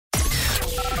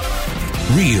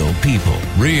Real people,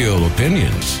 real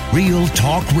opinions, real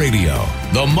talk radio.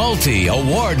 The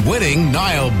multi-award-winning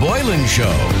Niall Boylan Show.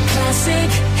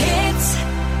 Classic hits.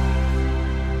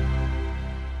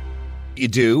 You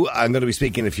do. I'm going to be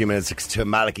speaking in a few minutes to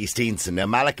Malachy Steenson. Now,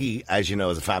 Malachy, as you know,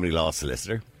 is a family law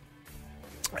solicitor,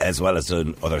 as well as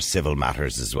doing other civil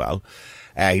matters as well.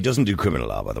 He doesn't do criminal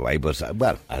law, by the way, but, I'd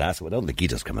ask him. I don't think he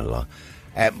does criminal law.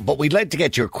 But we'd like to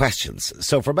get your questions.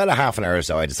 So for about a half an hour or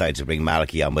so, I decided to bring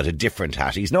Malachy on with a different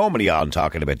hat. He's normally on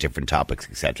talking about different topics,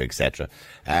 etc.,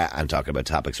 and talking about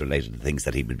topics related to things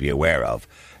that he would be aware of,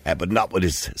 but not with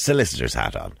his solicitor's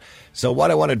hat on. So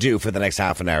what I want to do for the next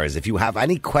half an hour is, if you have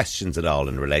any questions at all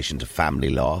in relation to family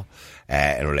law,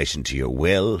 in relation to your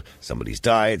will, somebody's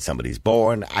died, somebody's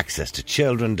born, access to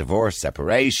children, divorce,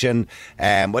 separation,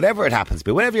 whatever it happens to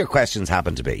be, whatever your questions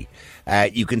happen to be,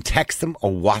 you can text them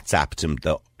or WhatsApp them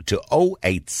to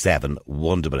 087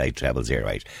 188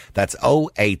 0008. That's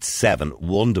 087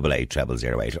 188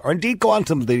 0008. Or indeed go on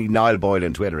to the Niall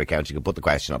Boylan Twitter account. You can put the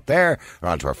question up there, or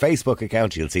onto our Facebook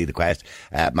account. You'll see the question.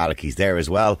 Malachy's there as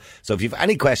well. So if you have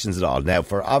any questions at all, now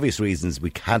for obvious reasons we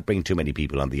can't bring too many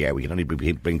people on the air. We can only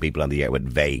bring people on the air with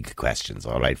vague questions,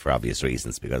 all right, for obvious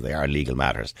reasons, because they are legal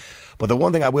matters. But the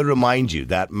one thing I will remind you,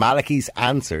 that Malachy's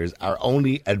answers are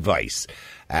only advice.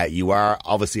 You are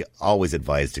obviously always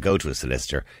advised to go to a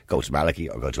solicitor, go to Malachy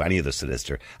or go to any other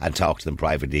solicitor and talk to them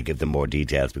privately, give them more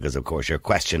details, because of course your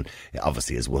question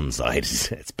obviously is one side.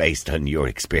 It's based on your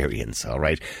experience, all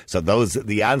right? So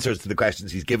the answers to the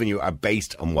questions he's given you are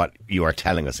based on what you are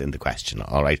telling us in the question,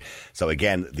 all right? So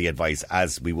again, the advice,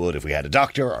 as we would if we had a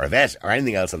doctor or a vet or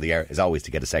anything else on the air, is always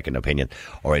to get a second opinion,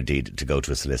 or indeed to go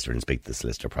to a solicitor and speak to the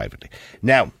solicitor privately.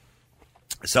 Now,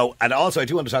 so, and also I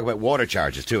do want to talk about water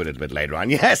charges too a little bit later on.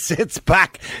 Yes, it's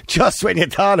back just when you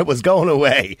thought it was going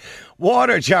away.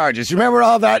 Water charges. You remember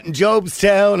all that in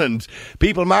Jobstown and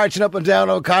people marching up and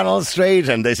down O'Connell Street,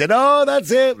 and they said, oh,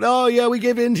 that's it. Oh, yeah, we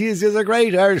give in to you. You're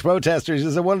great Irish protesters.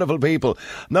 You're wonderful people.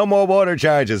 No more water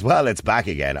charges. Well, it's back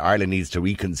again. Ireland needs to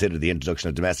reconsider the introduction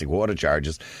of domestic water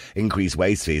charges, increase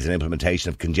waste fees and implementation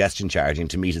of congestion charging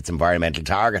to meet its environmental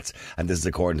targets. And this is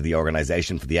according to the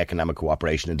Organisation for the Economic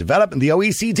Cooperation and Development, the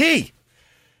OECD.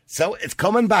 So it's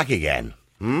coming back again.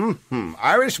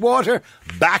 Irish water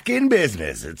back in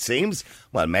business, it seems.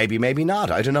 Well, maybe not.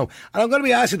 I don't know. And I'm going to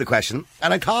be asking the question.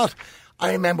 And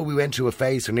I remember we went through a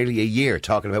phase for nearly a year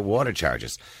talking about water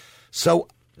charges. So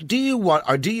do you want,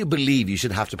 or do you believe you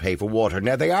should have to pay for water?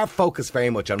 Now, they are focused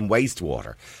very much on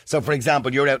wastewater. So, for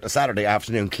example, you're out on a Saturday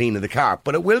afternoon cleaning the car,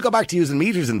 but it will go back to using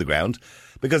meters in the ground,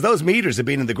 because those meters have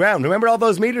been in the ground. Remember all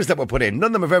those meters that were put in? None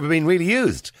of them have ever been really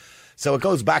used. So it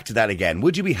goes back to that again.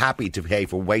 Would you be happy to pay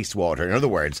for wastewater? In other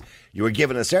words, you were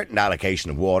given a certain allocation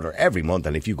of water every month,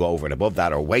 and if you go over and above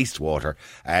that, or wastewater,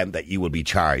 that you will be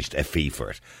charged a fee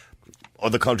for it.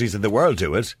 Other countries in the world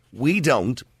do it. We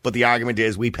don't, but the argument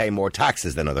is we pay more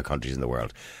taxes than other countries in the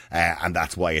world, and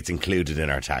that's why it's included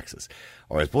in our taxes.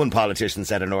 Or as one politician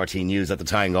said on RT News at the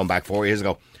time, going back 4 years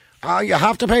ago, you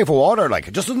have to pay for water, like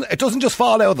it doesn't just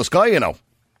fall out of the sky, you know.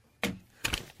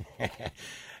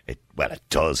 It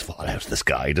does fall out of the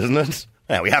sky, doesn't it?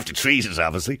 We have to treat it,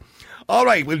 obviously. All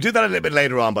right, we'll do that a little bit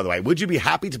later on, by the way. Would you be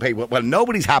happy to pay? Well,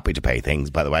 nobody's happy to pay things,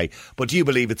 by the way. But do you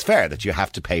believe it's fair that you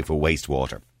have to pay for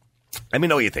wastewater? Let me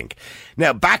know what you think.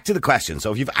 Now, back to the question.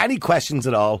 So if you have any questions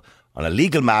at all on a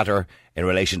legal matter in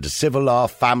relation to civil law,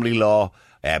 family law,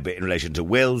 in relation to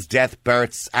wills, death,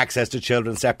 births, access to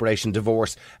children, separation,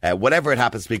 divorce, whatever it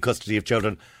happens to be, custody of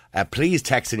children, please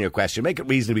text in your question. Make it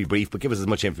reasonably brief, but give us as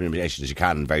much information as you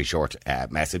can in a very short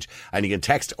message. And you can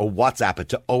text or WhatsApp it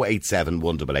to 087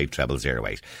 188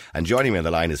 0008. And joining me on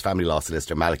the line is family law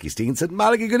solicitor Malachy Steenson.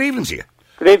 Malachy, good evening to you.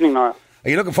 Good evening, Niall. Are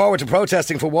you looking forward to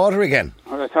protesting for water again?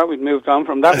 Well, I thought we'd moved on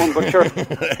from that one, but sure.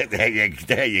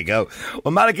 there you go.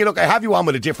 Well, Malachy, look, I have you on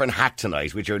with a different hat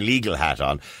tonight, with your legal hat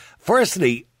on.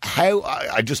 Firstly,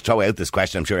 I just throw out this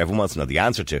question I'm sure everyone wants to know the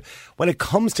answer to. When it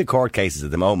comes to court cases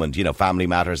at the moment, you know, family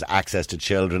matters, access to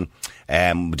children,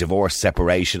 divorce,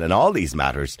 separation, and all these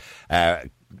matters,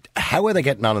 how are they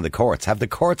getting on in the courts? Have the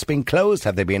courts been closed?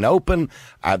 Have they been open?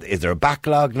 Is there a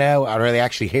backlog now? Or are they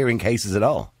actually hearing cases at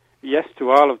all? Yes to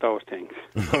all of those things.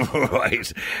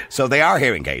 Right. So they are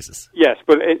hearing cases? Yes,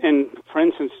 but for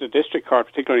instance, the District Court,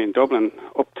 particularly in Dublin,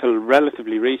 up till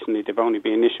relatively recently, they've only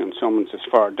been issuing summonses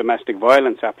for domestic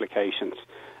violence applications.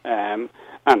 And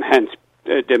hence,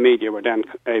 the media were then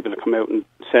able to come out and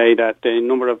say that the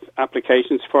number of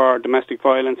applications for domestic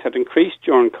violence had increased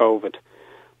during COVID.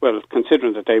 Well,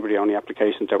 considering that they were the only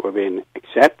applications that were being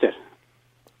accepted,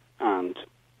 and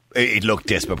It looked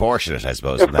disproportionate, I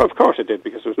suppose. Of course it did,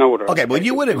 because there was no other... Okay, well,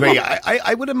 you would agree.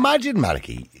 I would imagine,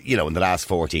 Malachy, in the last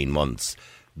 14 months,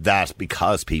 that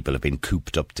because people have been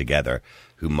cooped up together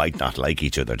who might not like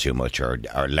each other too much or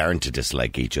learn to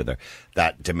dislike each other,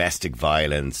 that domestic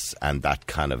violence and that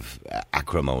kind of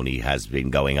acrimony has been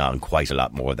going on quite a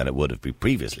lot more than it would have been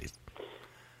previously.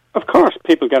 Of course,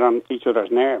 people get on each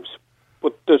other's nerves,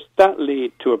 but does that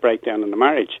lead to a breakdown in the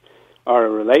marriage or a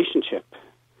relationship?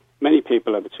 Many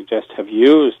people, I would suggest, have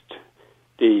used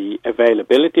the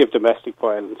availability of domestic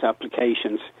violence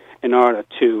applications in order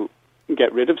to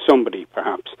get rid of somebody,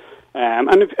 perhaps.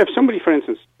 And if somebody, for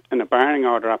instance, in a barring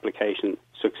order application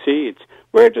succeeds,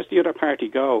 where does the other party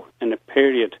go in a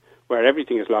period where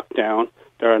everything is locked down?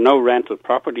 There are no rental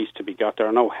properties to be got. There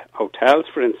are no hotels,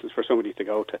 for instance, for somebody to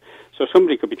go to. So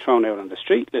somebody could be thrown out on the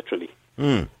street, literally.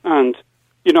 And,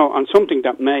 on something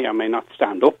that may or may not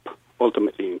stand up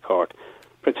ultimately in court.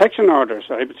 Protection orders,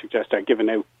 I would suggest, are given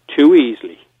out too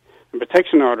easily. And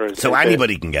protection orders... So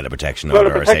anybody can get a protection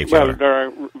order or a safety order? Well, there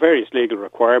are various legal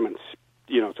requirements,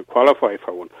 to qualify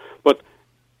for one. But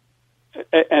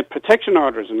a protection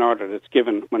order is an order that's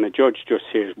given when a judge just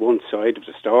hears one side of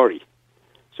the story.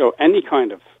 So any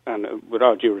kind of, and with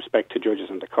all due respect to judges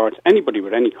and the courts, anybody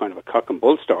with any kind of a cock and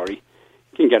bull story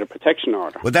can get a protection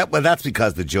order. Well, that's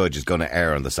because the judge is going to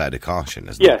err on the side of caution,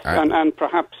 isn't it? Yes, and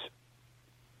perhaps,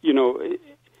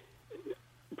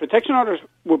 protection orders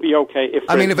would be okay if...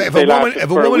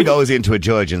 if a woman goes into a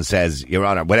judge and says, Your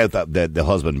Honour, without the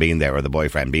husband being there or the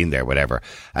boyfriend being there, whatever,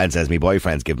 and says, my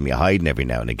boyfriend's giving me a hiding every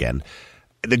now and again,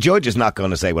 the judge is not going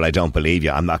to say, well, I don't believe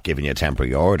you, I'm not giving you a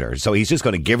temporary order. So he's just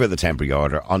going to give her the temporary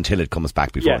order until it comes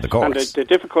back before the courts. And the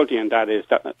difficulty in that is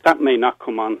that may not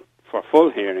come on for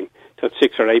full hearing till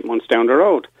 6 or 8 months down the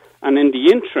road. And in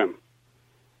the interim,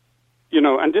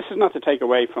 and this is not to take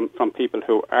away from people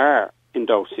who are in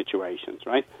those situations,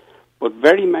 right? But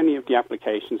very many of the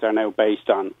applications are now based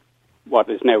on what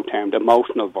is now termed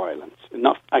emotional violence,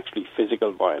 not actually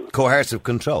physical violence. Coercive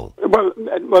control. Well,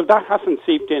 that hasn't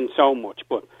seeped in so much,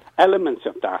 but elements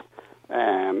of that,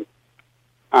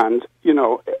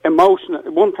 emotional.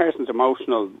 One person's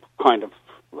emotional kind of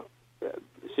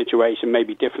situation may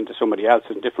be different to somebody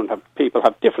else's. People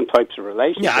have different types of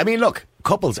relationships. Yeah, I mean, look,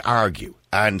 couples argue,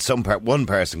 and one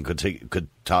person could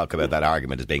talk about that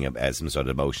argument as being some sort of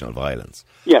emotional violence.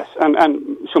 Yes, and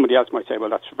somebody else might say, well,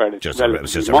 that's very it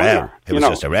was just a row. It was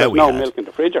just a row. There's no milk in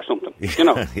the fridge or something.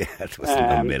 Yeah, it wasn't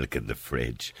no milk in the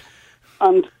fridge.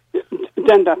 And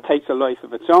then that takes a life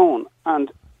of its own.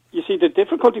 And you see, the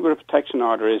difficulty with a protection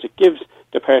order is it gives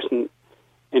the person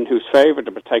in whose favour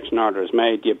the protection order is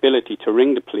made the ability to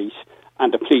ring the police,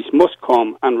 and the police must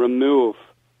come and remove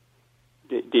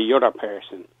the other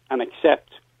person and accept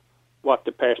what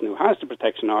the person who has the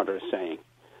protection order is saying.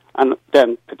 And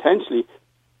then potentially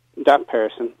that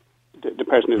person, the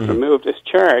person who's removed, is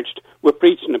charged with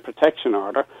breaching the protection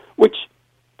order, which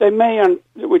the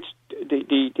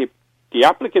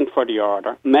applicant for the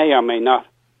order may or may not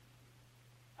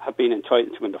have been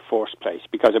entitled to in the first place,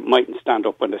 because it mightn't stand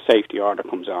up when the safety order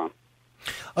comes on.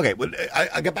 Okay, well,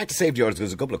 I'll get back to safety orders.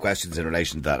 There's a couple of questions in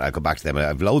relation to that. I'll come back to them. I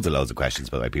have loads of questions,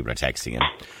 by the way. People are texting in.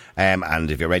 And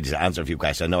if you're ready to answer a few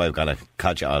questions, I know I've got to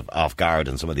catch you off guard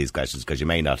on some of these questions, because you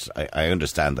may not. I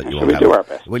understand that you won't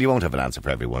have... Well, you won't have an answer for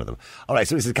every one of them. All right,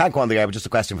 so he says, can't go on the air, but just a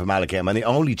question for Malachy. I'm the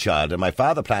only child, and my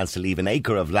father plans to leave an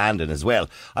acre of land in as well.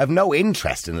 I've no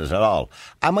interest in it at all.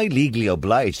 Am I legally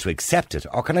obliged to accept it,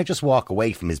 or can I just walk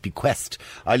away from his bequest?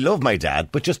 I love my dad,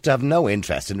 but just have no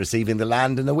interest in receiving the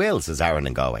land in a will, says Aaron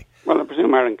in Galway. Well, I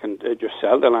presume Aaron can just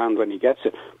sell the land when he gets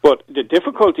it. But the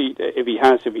difficulty, if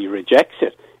he rejects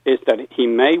it, is that he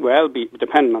may well be,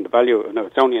 depending on the value,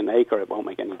 it's only an acre, it won't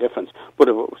make any difference, but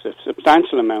if it was a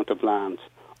substantial amount of land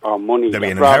or money... There'd be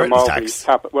an inheritance tax.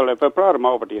 If it brought him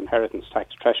over the inheritance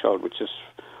tax threshold, which is,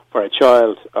 for a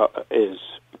child, is,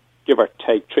 give or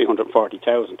take,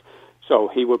 340,000, so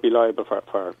he would be liable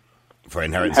for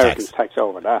inheritance tax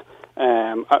over that.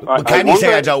 Can he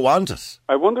say, I don't want it?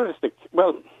 I wonder if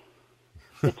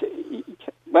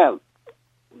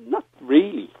not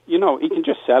really. He can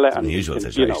just sell it. It's an unusual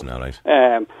situation, all right.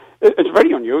 It's a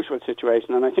very unusual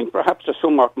situation, and I think perhaps there's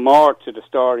somewhat more to the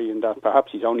story in that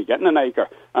perhaps he's only getting an acre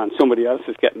and somebody else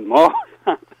is getting more.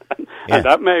 And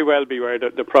that may well be where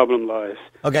the problem lies.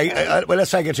 Okay, well, let's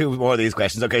try to get through more of these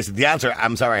questions. Okay, so the answer,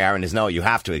 I'm sorry, Aaron, is no. You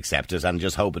have to accept it and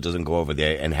just hope it doesn't go over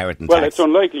the inheritance Well, tax. it's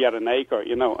unlikely at an acre,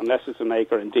 unless it's an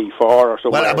acre in D4 or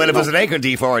somewhere. Well, if it was an acre in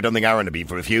D4, I don't think Aaron would be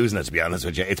for refusing it, to be honest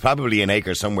with you. It's probably an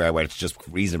acre somewhere where it's just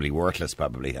reasonably worthless,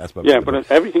 probably. That's probably but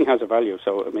everything has a value,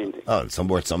 so, I mean... Oh, it's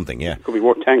worth something, yeah. It could be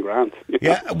worth 10 grand.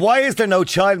 Yeah, why is there no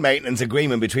child maintenance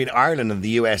agreement between Ireland and the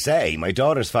USA? My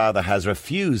daughter's father has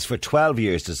refused for 12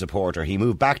 years to support her. He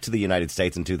moved back to the United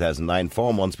States in 2009,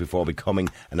 4 months before becoming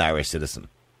an Irish citizen.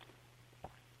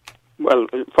 Well,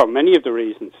 for many of the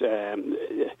reasons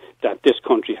that this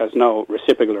country has no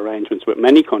reciprocal arrangements with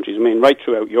many countries. I mean, right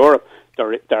throughout Europe,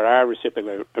 there are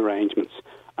reciprocal arrangements.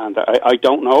 And I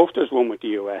don't know if there's one with the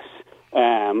US.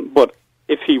 But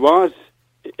if it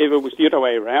was the other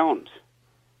way around,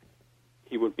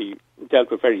 he would be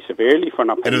dealt with very severely for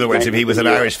not paying. In other words, if he was an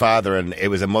Irish father and it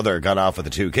was a mother gone off with the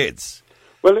 2 kids.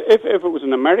 Well, if it was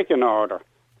an American order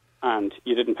and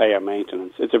you didn't pay your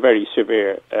maintenance, it's a very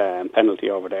severe penalty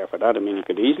over there for that. I mean, you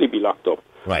could easily be locked up.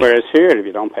 Right. Whereas here, if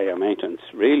you don't pay your maintenance,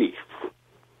 really...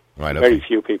 Right, okay. Very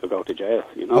few people go to jail,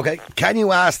 Okay, can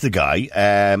you ask the guy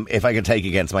if I can take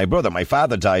against my brother? My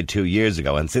father died 2 years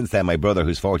ago, and since then my brother,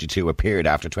 who's 42, appeared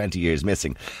after 20 years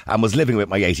missing and was living with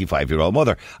my 85-year-old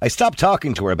mother. I stopped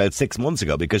talking to her about 6 months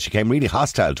ago because she became really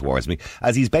hostile towards me,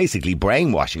 as he's basically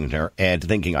brainwashing her into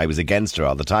thinking I was against her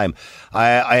all the time.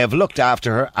 I have looked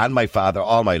after her and my father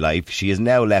all my life. She has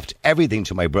now left everything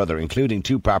to my brother, including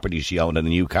 2 properties she owned and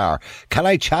a new car. Can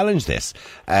I challenge this,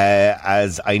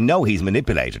 as I know he's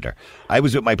manipulated her? I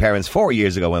was with my parents 4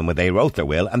 years ago when they wrote their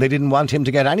will, and they didn't want him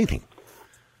to get anything.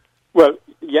 Well,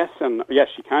 yes,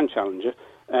 you can challenge it.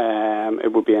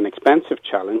 It would be an expensive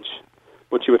challenge,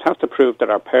 but you would have to prove that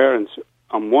our parents,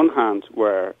 on one hand,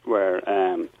 were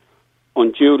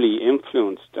unduly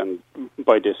influenced and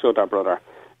by this other brother.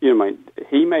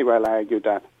 He may well argue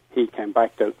that he came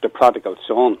back the prodigal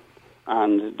son,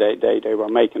 and they were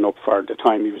making up for the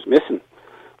time he was missing.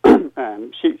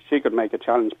 She could make a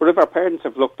challenge. But if our parents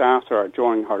have looked after her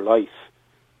during her life,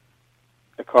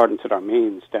 according to their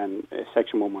means, then a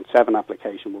Section 117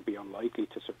 application would be unlikely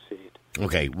to succeed.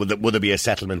 Okay, would there be a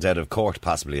settlement out of court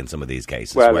possibly in some of these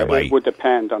cases? Well, whereby it would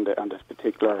depend on the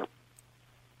particular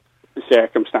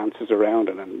circumstances around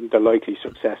it and the likely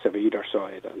success of either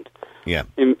side. And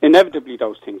inevitably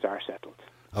those things are settled.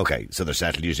 Okay, so they're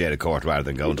settled usually out of court rather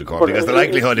than going to court, because the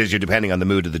likelihood is you're depending on the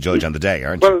mood of the judge on the day,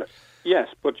 aren't you? Yes,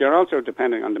 but you're also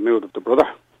depending on the mood of the brother.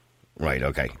 Right,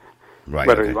 okay. Right,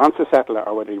 whether he wants to settle it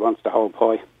or whether he wants the whole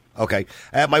pie. Okay.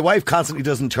 My wife constantly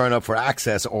doesn't turn up for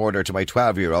access order to my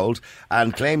 12-year-old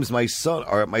and claims my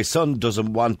son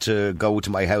doesn't want to go to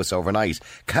my house overnight.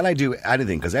 Can I do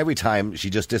anything? Because every time she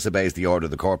just disobeys the order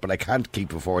of the court, but I can't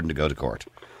keep affording to go to court.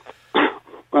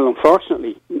 Well,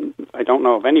 unfortunately, I don't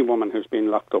know of any woman who's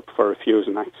been locked up for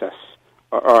refusing access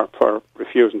or for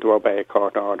refusing to obey a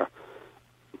court order.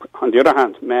 On the other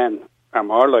hand, men are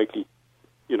more likely,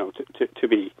 to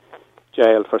be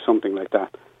jailed for something like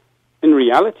that. In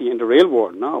reality, in the real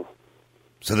world, no.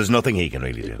 So there's nothing he can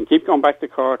really do? He can keep going back to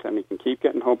court and he can keep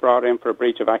getting her brought in for a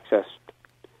breach of access.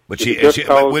 But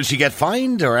will she get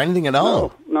fined or anything at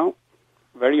all? No.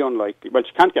 Very unlikely. Well,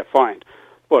 she can't get fined.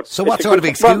 But so what sort of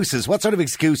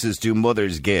excuses do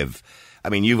mothers give? I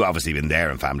mean, you've obviously been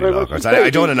there in family law courts. I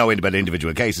don't want to know about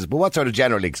individual cases, but what sort of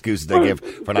general excuses they give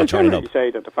for not turning up? They say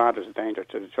that the father's a danger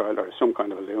to the child or some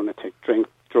kind of a lunatic, drink,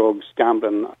 drugs,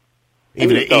 gambling.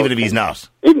 Even if he's not?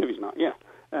 Even if he's not, yeah.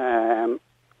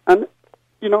 And,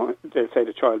 they say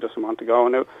the child doesn't want to go.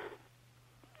 Now,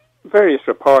 various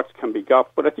reports can be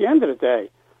got, but at the end of the day,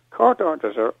 court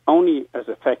orders are only as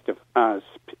effective as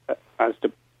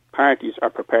the parties are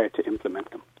prepared to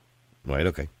implement them. Right,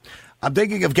 okay. I'm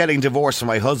thinking of getting divorced from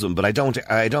my husband, but I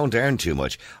don't earn too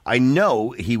much. I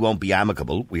know he won't be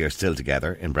amicable. We are still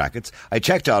together, in brackets. I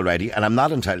checked already, and I'm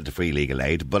not entitled to free legal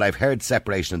aid, but I've heard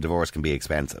separation and divorce can be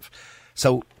expensive.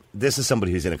 So this is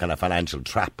somebody who's in a kind of financial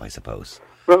trap, I suppose.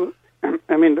 Well,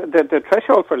 I mean, the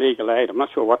threshold for legal aid, I'm not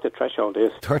sure what the threshold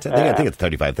is. I think it's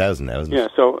 35,000 now, isn't it? Yeah,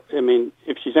 so, I mean,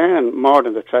 if she's earning more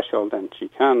than the threshold, then she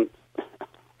can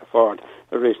afford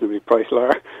a reasonably priced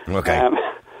lawyer. Okay.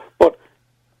 But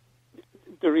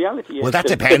the reality is... Well, that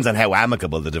depends on how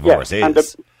amicable the divorce is.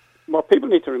 And what people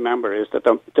need to remember is that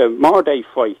the more they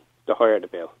fight, the higher the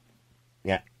bill.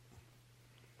 Yeah.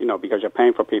 Because you're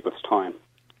paying for people's time.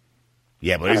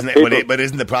 Yeah, but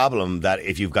isn't the problem that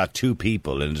if you've got 2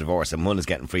 people in a divorce and one is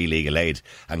getting free legal aid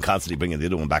and constantly bringing the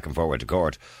other one back and forward to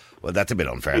court, well, that's a bit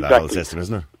unfair, exactly. That whole system,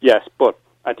 isn't it? Yes, but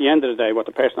at the end of the day, what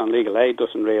the person on legal aid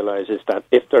doesn't realise is that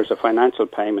if there's a financial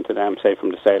payment to them, say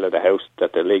from the sale of the house,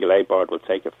 that the legal aid board will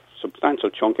take a substantial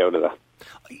chunk out of that.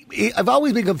 I've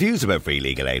always been confused about free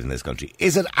legal aid in this country.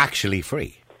 Is it actually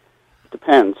free? It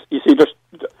depends. You see, there's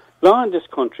law in this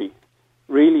country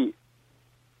really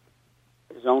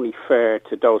is only fair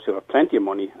to those who have plenty of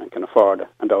money and can afford it,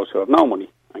 and those who have no money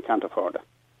and can't afford it.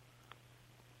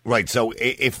 Right, so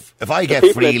if I get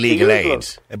free legal aid,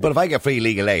 but if I get free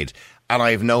legal aid and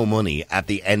I have no money at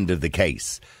the end of the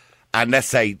case, and let's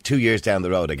say 2 years down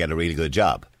the road I get a really good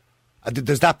job,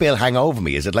 does that bill hang over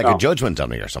me? Is it like a judgment on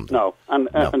me or something? No, and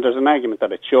there's an argument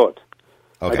that it should.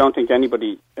 Okay. I don't think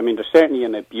anybody, I mean, there's certainly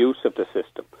an abuse of the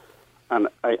system, and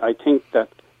I think that,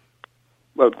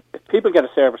 well, if people get a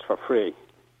service for free,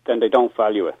 then they don't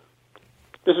value it.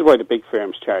 This is why the big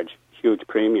firms charge huge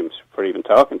premiums for even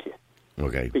talking to you.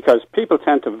 Okay. Because people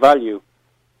tend to value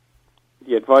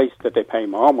the advice that they pay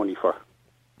more money for,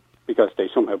 because they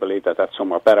somehow believe that that's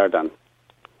somewhat better than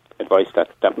advice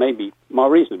that may be more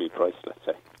reasonably priced, let's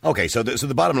say. Okay, so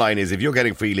the bottom line is, if you're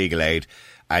getting free legal aid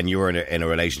and you're in a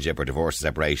relationship or divorce or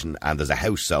separation, and there's a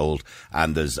house sold,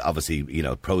 and there's obviously, you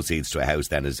know, proceeds to a house,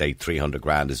 then as say 300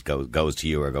 grand goes to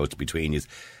you or goes to between you,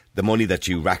 the money that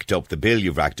you racked up, the bill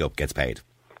you've racked up, gets paid.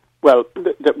 Well,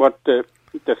 the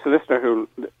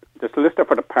solicitor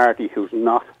for the party who's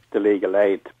not the legal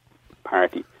aid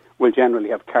party will generally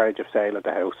have carriage of sale of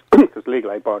the house, because the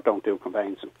legal aid board don't do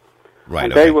conveyancing. Right,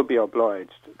 and okay. they will be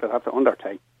obliged, they'll have to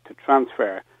undertake to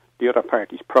transfer the other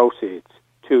party's proceeds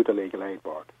to the legal aid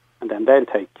board, and then they'll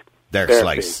take their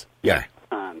slice. Fee. Yeah.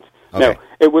 And okay. Now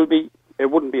it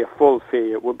wouldn't be a full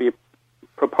fee. It would be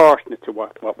proportionate to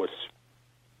what was.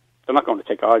 They're not going to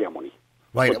take all your money.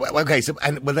 Right. Okay. So,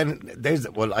 I'm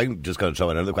just going to throw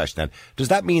in another question. Then, does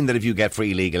that mean that if you get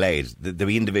free legal aid,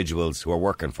 the individuals who are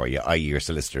working for you, i.e., your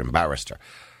solicitor and barrister,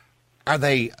 are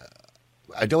they?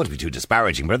 I don't want to be too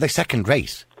disparaging, but are they second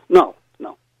rate? No.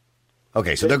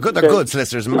 Okay, so they're good. They're good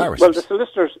solicitors and barristers. Well, the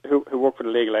solicitors who work for the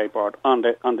legal aid board on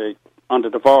the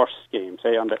divorce scheme,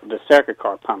 say on the circuit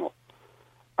court panel,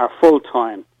 are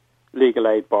full-time legal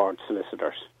aid board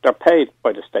solicitors. They're paid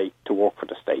by the state to work for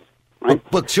the state, right?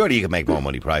 But surely you can make more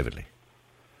money privately.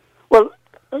 Well,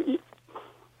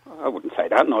 I wouldn't say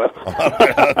that, Noel.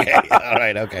 All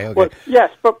right, okay. Well,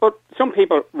 yes, but some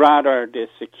people rather the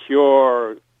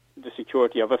security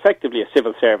of effectively a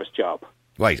civil service job.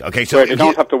 Right, okay, so where they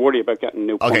don't have to worry about getting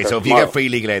new. Okay, so if you get free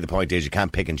legal aid, the point is you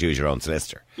can't pick and choose your own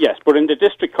solicitor. Yes, but in the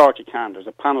district court you can. There's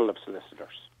a panel of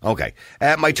solicitors. Okay.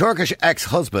 My Turkish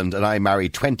ex-husband and I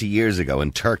married 20 years ago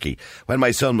in Turkey. When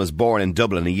my son was born in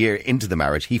Dublin a year into the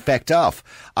marriage, he fecked off.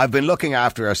 I've been looking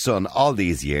after our son all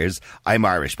these years. I'm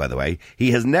Irish, by the way.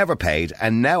 He has never paid,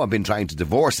 and now I've been trying to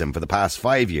divorce him for the past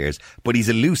 5 years, but he's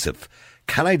elusive.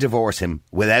 Can I divorce him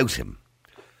without him?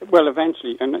 Well,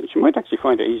 eventually, and you might actually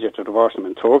find it easier to divorce them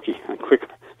in Turkey and quicker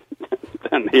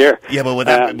than here. Yeah, but would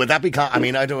that be? I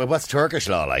mean, I don't. What's Turkish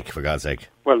law like, for God's sake?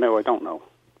 Well, no, I don't know.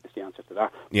 Is the answer to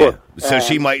that? Yeah. But, so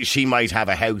she might have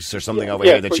a house or something over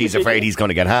here that she's afraid he's going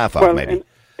to get half of. Maybe.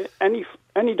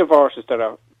 Any divorces that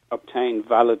are obtained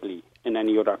validly in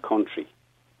any other country,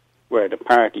 where the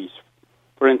parties,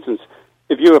 for instance,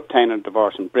 if you obtain a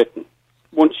divorce in Britain,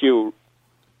 once you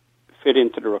fit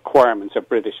into the requirements of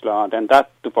British law, then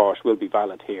that divorce will be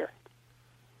valid here.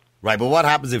 Right, but what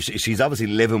happens if she's obviously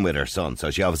living with her son, so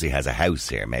she obviously has a house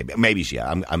here, maybe she,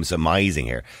 I'm surmising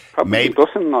here. Probably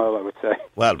doesn't, I would say.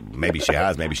 Well, maybe she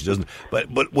has, maybe she doesn't.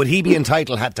 But would he be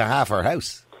entitled to half her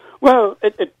house? Well,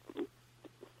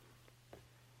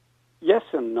 yes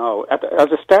and no. As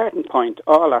a starting point,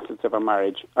 all assets of a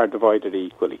marriage are divided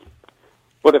equally.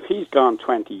 But if he's gone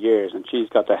 20 years and she's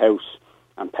got the house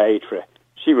and paid for it,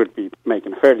 she would be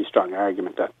making a fairly strong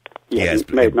argument that he's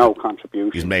made no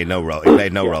contribution. He's made no role. He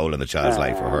played no role in the child's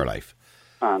life or her life.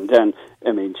 And then,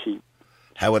 I mean,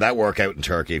 how would that work out in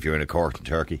Turkey if you're in a court in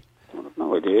Turkey? I have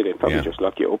no idea. They'd probably just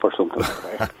lock you up or something.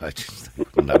 I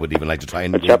wouldn't even like to try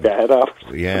and chop your head off.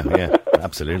 Yeah,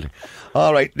 absolutely.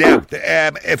 All right, now,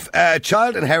 if a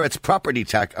child inherits property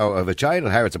tax, or if a child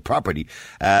inherits a property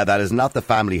that is not the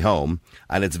family home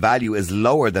and its value is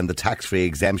lower than the tax-free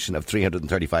exemption of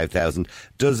 $335,000,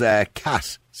 does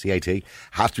CAT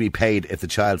have to be paid if the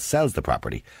child sells the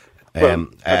property? Can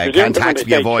tax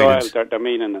be avoided? They're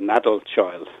meaning an adult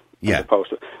child. Yeah. As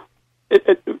opposed to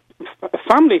a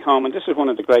family home, and this is one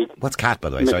of the great... What's CAT, by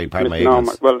the way? Sorry, pardon my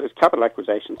ignorance. Well, it's capital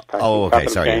acquisitions tax,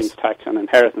 capital gains tax, and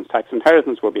inheritance tax.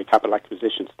 Inheritance will be a capital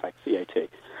acquisitions tax, CAT,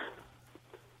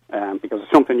 because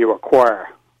it's something you acquire.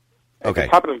 Okay. The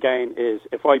capital gain is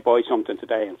if I buy something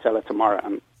today and sell it tomorrow,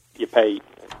 and you pay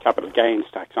capital gains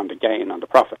tax on the gain, on the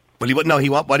profit. Well,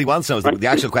 what he wants to know is the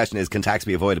actual question is, can tax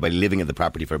be avoided by living in the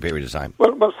property for a period of time?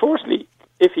 Well, firstly,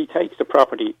 if he takes the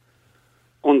property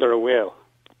under a will,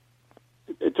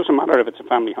 it doesn't matter if it's a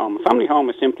family home. A family home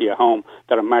is simply a home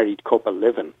that a married couple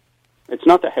live in. It's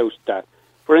not the house that,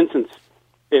 for instance,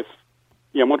 if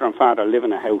your mother and father live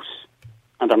in a house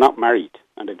and they're not married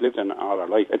and they've lived in it all their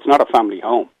life, it's not a family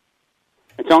home.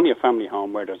 It's only a family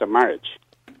home where there's a marriage.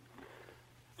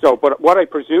 So, but what I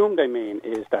presume they mean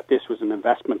is that this was an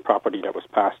investment property that was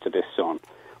passed to this son.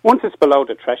 Once it's below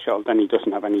the threshold, then he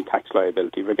doesn't have any tax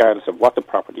liability, regardless of what the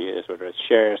property is, whether it's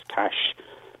shares, cash,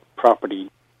 property,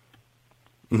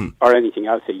 or anything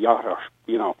else, a yacht, or,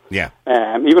 Yeah.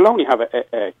 He will only have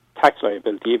a tax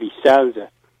liability if he sells it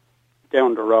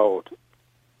down the road,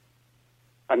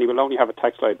 and he will only have a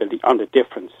tax liability on the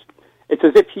difference. It's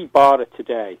as if he bought it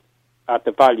today at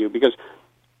the value, because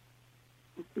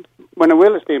when a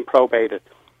will is being probated,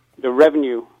 the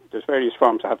revenue, there's various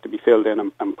forms that have to be filled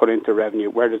in and put into revenue,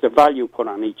 where there's a value put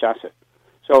on each asset.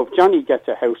 So if Johnny gets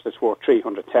a house that's worth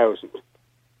 $300,000,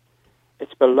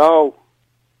 it's below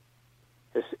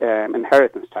his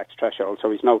inheritance tax threshold,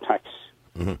 so he's no tax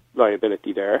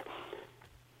liability there.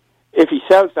 If he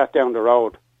sells that down the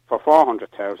road for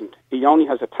 $400,000, he only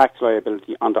has a tax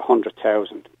liability on the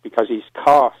 $100,000 because his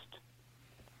cost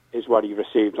is what he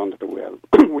received under the will,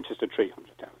 which is the $300,000.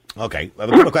 Okay, well,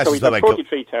 a couple of questions. So he's got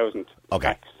 $43,000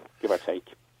 tax, give or take.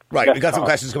 Right, we've got some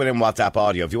questions coming in WhatsApp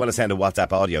audio. If you want to send a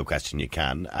WhatsApp audio question, you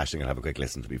can. Aisling will have a quick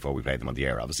listen before we play them on the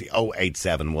air, obviously.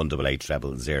 087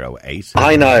 188 0008.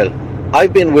 Hi Niall,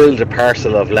 I've been willed a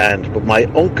parcel of land, but my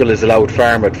uncle is allowed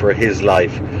farm it for his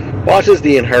life. What is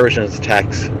the inheritance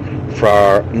tax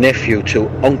for nephew to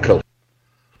uncle? Do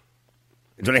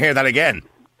you want to hear that again?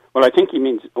 Well, I think he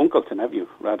means uncle to nephew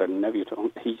rather than nephew to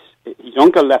uncle. His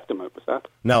uncle left him out, was that?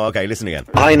 No, okay, listen again.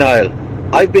 Hi Niall,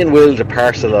 I've been willed a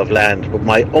parcel of land, but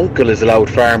my uncle is allowed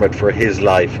farm it for his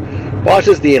life. What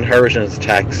is the inheritance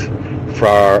tax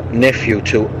for nephew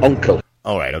to uncle?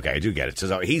 All right, okay, I do get it.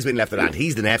 So he's been left the land.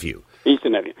 He's the nephew. He's the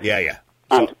nephew. Yeah.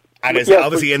 And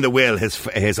Obviously in the will,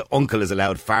 his uncle is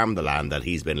allowed farm the land that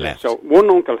he's been left. So one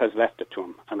uncle has left it to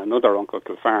him, and another uncle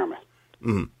can farm it.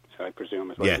 Mm-hmm. So I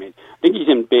presume is what I mean. I think he's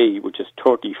in B, which is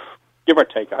 30, give or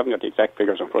take. I haven't got the exact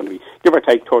figures in front of me. Give or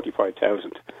take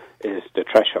 35,000 is the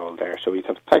threshold there. So he'd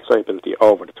have tax liability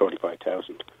over the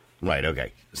 35,000. Right.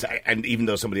 Okay. So, and even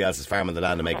though somebody else is farming the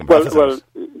land and making profits, well,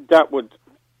 that would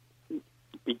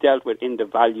be dealt with in the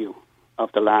value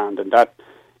of the land, and that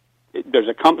there's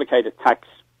a complicated tax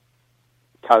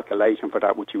calculation for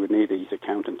that, which you would need his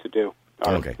accountant to do,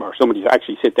 or somebody to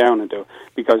actually sit down and do,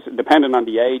 because depending on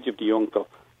the age of the uncle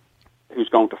who's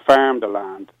going to farm the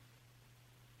land,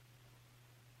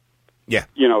 because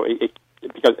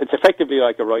it's effectively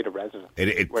like a right of residence.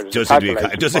 It does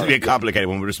seem to be complicated.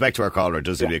 With respect to our caller, it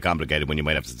does seem to be complicated when you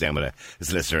might have to sit down with a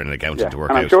solicitor and an accountant to work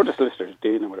and out. I'm sure the solicitor's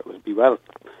dealing with it would be well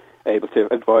able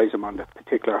to advise him on the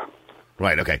particular.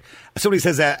 Right, okay. Somebody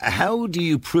says, how do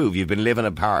you prove you've been living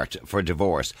apart for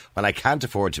divorce when I can't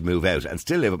afford to move out and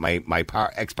still live with my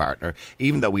ex-partner,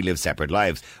 even though we live separate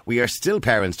lives? We are still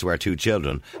parents to our 2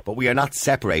 children, but we are not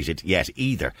separated yet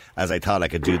either, as I thought I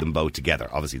could do them both together.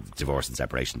 Obviously, divorce and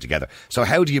separation together. So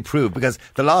how do you prove? Because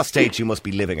the law states you must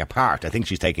be living apart. I think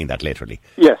she's taking that literally.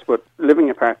 Yes, but living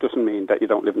apart doesn't mean that you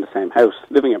don't live in the same house.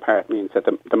 Living apart means that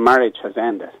the marriage has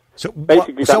ended. So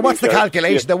what's the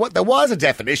calculation? There was a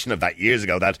definition of that years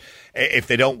ago, that if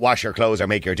they don't wash your clothes or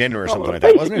make your dinner or something like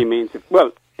that, wasn't it? Means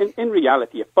in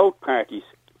reality, if both parties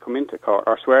come into court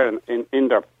or swear in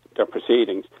their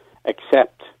proceedings,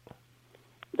 accept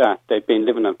that they've been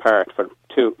living apart for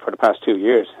the past 2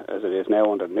 years, as it is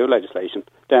now under the new legislation,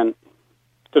 then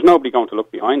there's nobody going to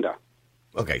look behind that.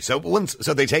 Okay, so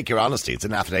they take your honesty. It's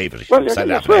an affidavit. Well,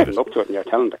 you're swearing up to it, and you're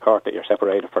telling the court that you're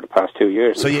separated for the past 2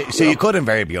 years. So you could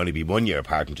invariably only be 1 year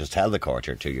apart and just tell the court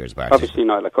you're 2 years apart. Obviously,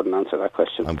 Niall, I couldn't answer that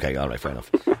question. Okay, all right, fair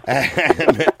enough.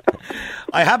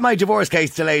 I had my divorce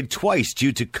case delayed twice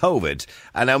due to COVID,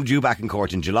 and I'm due back in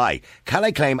court in July. Can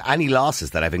I claim any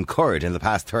losses that I've incurred in the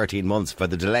past 13 months for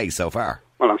the delay so far?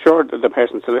 Well, I'm sure the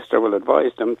person's solicitor will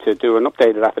advise them to do an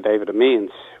updated affidavit of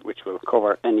means, which will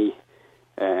cover any.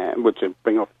 Which would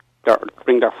bring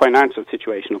their financial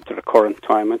situation up to the current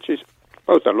time. And I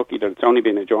suppose they're lucky that it's only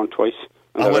been adjourned twice,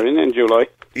 and they're in July.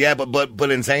 Yeah, but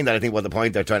in saying that, I think what the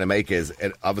point they're trying to make is,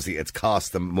 obviously it's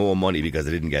cost them more money because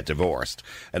they didn't get divorced.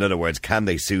 In other words, can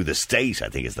they sue the state, I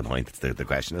think is the point. It's the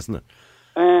question, isn't it?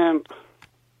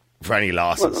 For any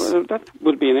losses. Well, that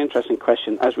would be an interesting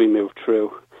question as we move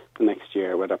through the next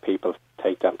year, whether people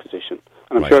take that position.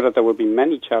 And I'm sure that there will be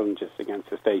many challenges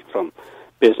against the state from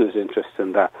business interests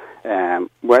in that.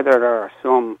 Whether there are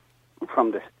some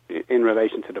from this in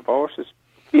relation to divorces,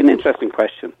 be an interesting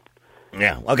question.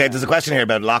 Yeah, okay, there's a question here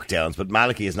about lockdowns, but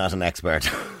Malachy is not an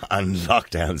expert on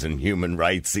lockdowns and human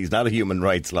rights. He's not a human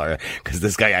rights lawyer, because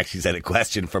this guy actually said a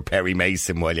question for Perry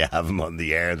Mason while you have him on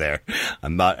the air there.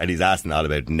 And he's asking all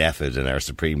about NEFID and our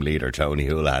Supreme Leader, Tony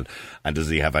Holohan, and does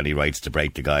he have any rights to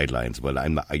break the guidelines? Well,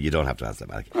 you don't have to ask that,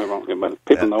 Malachy. I won't. Well,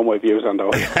 people know my views on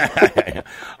those.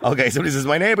 Okay, somebody says,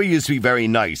 my neighbour used to be very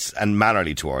nice and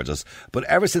mannerly towards us, but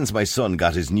ever since my son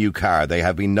got his new car, they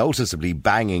have been noticeably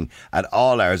banging at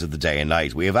all hours of the day and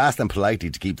night. We have asked them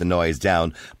politely to keep the noise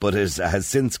down, but it has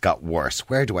since got worse.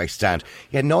 Where do I stand?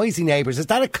 Yeah, noisy neighbours, is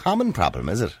that a common problem,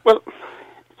 is it? Well,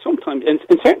 sometimes, in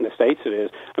certain estates it is.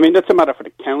 I mean, that's a matter for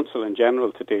the council in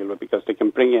general to deal with, because they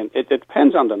can bring in, it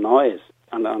depends on the noise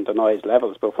and on the noise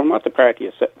levels, but from what the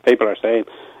people are saying,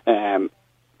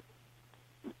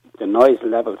 the noise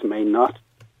levels may not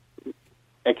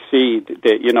exceed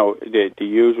the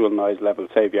usual noise level,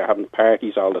 say if you're having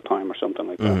parties all the time or something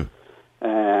like that.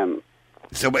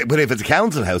 But if it's a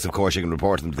council house, of course you can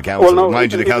report them to the council. Well, no,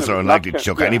 mind you, the council are unlikely to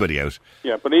chuck anybody out.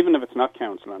 Yeah, but even if it's not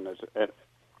council and there's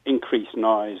increased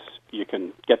noise, you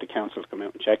can get the council to come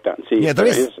out and check that and see. Yeah, there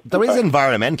is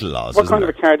environmental laws. What kind of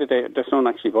a car did the son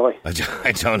actually buy?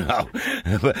 I don't know,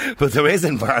 but there is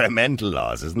environmental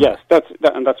laws, isn't there? Yes,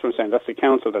 and that's what I'm saying. That's the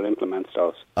council that implements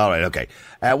those. All right, okay.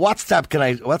 What steps can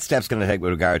I take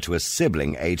with regard to a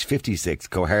sibling, age 56,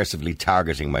 coercively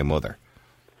targeting my mother?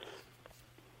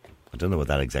 I don't know what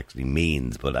that exactly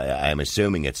means, but I'm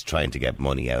assuming it's trying to get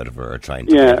money out of her, or trying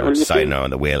to get her to sign her on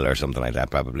the will or something like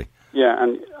that, probably. Yeah,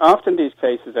 and often these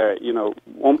cases are,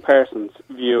 one person's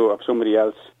view of somebody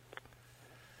else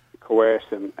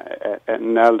coercing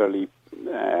an elderly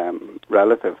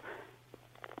relative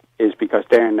is because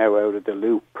they're now out of the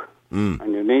loop.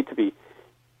 And you need to be,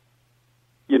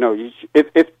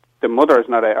 if the mother is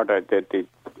not, or the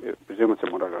presume it's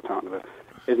the mother they're talking about,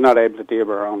 is not able to deal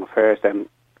with her own affairs, then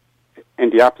in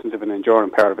the absence of an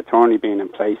enduring power of attorney being in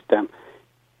place, then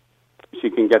she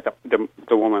can get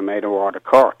the woman made award of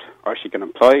court, or she can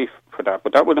apply for that.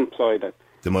 But that would imply that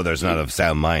the mother's not of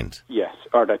sound mind. Yes,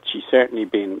 or that she's certainly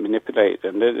been manipulated,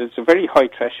 and it's a very high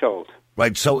threshold.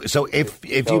 Right. So if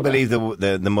you believe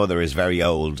the mother is very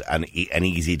old and an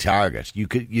easy target, you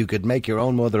could make your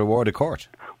own mother award of court.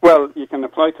 Well, you can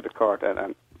apply to the court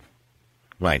and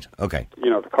right, okay.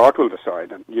 The court will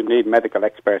decide, and you need medical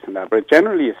experts in that. But it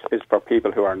generally is for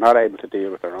people who are not able to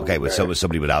deal with their own. Okay, well, so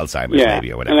somebody with Alzheimer's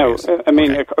maybe or whatever. I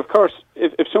mean, of course,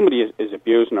 if somebody is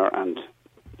abusing her and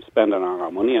spending all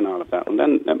her money and all of that, and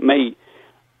then it may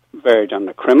verge on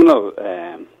the criminal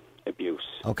abuse.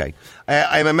 Okay.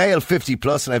 I'm a male 50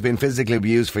 plus and I've been physically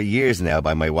abused for years now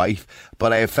by my wife,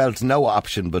 but I have felt no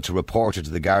option but to report it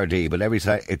to the Gardaí, but every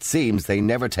time it seems they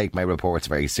never take my reports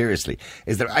very seriously.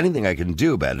 Is there anything I can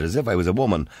do about it? As if I was a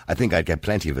woman, I think I'd get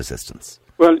plenty of assistance.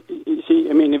 Well, you see,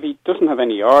 I mean, if he doesn't have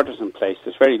any orders in place,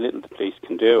 there's very little the police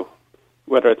can do,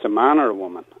 whether it's a man or a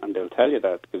woman, and they'll tell you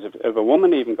that, because if a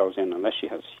woman even goes in, unless she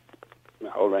has a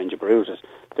whole range of bruises,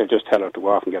 they'll just tell her to go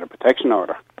off and get a protection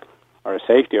order or a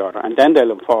safety order, and then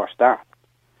they'll enforce that.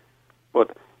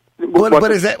 But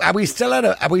are we still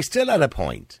at a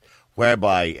point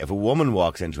whereby if a woman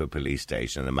walks into a police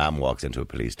station and a man walks into a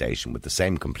police station with the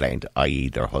same complaint, i.e.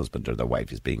 their husband or their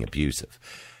wife is being abusive,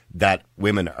 that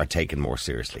women are taken more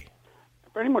seriously?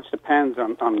 It very much depends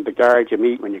on the guard you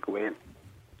meet when you go in.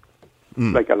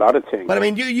 Like a lot of things. But I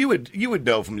mean, you would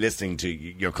know from listening to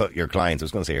your clients. I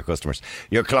was going to say your customers,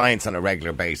 your clients on a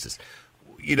regular basis.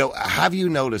 Have you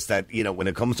noticed that, when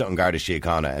it comes to An Garda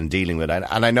Síochána and dealing with, and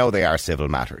I know they are civil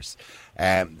matters,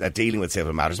 that dealing with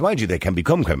civil matters, mind you, they can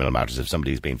become criminal matters if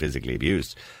somebody's been physically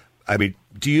abused. I mean,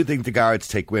 do you think the guards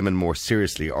take women more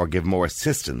seriously or give more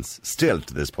assistance still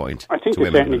to this point? I think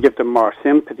they certainly give them more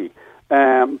sympathy.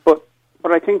 But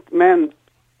I think men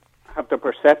have the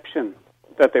perception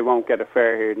that they won't get a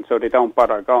fair hearing, so they don't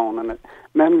bother going. And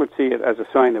men would see it as a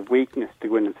sign of weakness to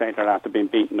go in and say they're after being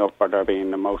beaten up or they're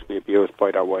being emotionally abused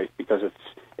by their wife, because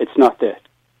it's not the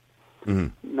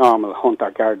normal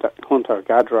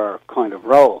hunter-gatherer kind of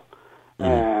role.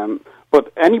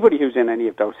 But anybody who's in any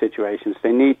of those situations,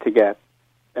 they need to get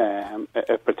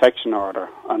a protection order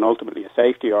and ultimately a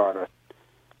safety order,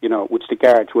 which the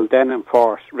guards will then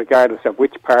enforce regardless of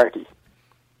which party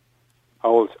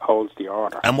holds the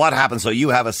order. And what happens? So you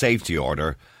have a safety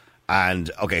order, and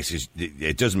okay, so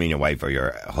it doesn't mean your wife or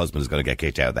your husband is going to get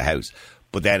kicked out of the house.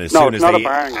 But then as soon as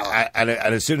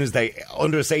they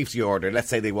under a safety order, let's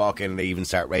say they walk in and they even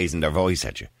start raising their voice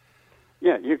at you.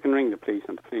 Yeah, you can ring the police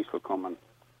and the police will come and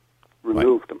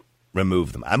remove them.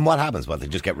 remove them. And what happens? What, they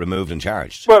just get removed and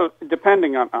charged? Well,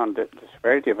 depending on the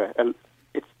severity of it,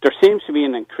 there seems to be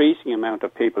an increasing amount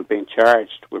of people being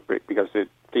charged because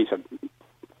these are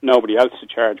nobody else to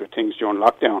charge with things during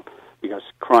lockdown because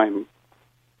crime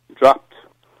dropped.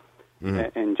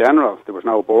 In general, there was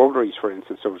no burglaries, for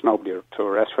instance. There was nobody to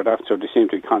arrest for that, so they seem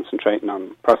to be concentrating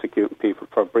on prosecuting people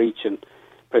for breaching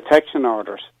protection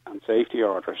orders and safety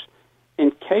orders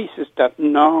in cases that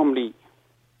normally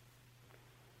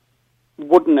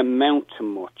wouldn't amount to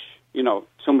much. You know,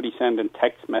 somebody sending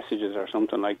text messages or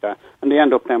something like that, and they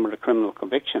end up then with a criminal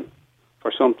conviction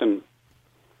for something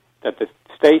that the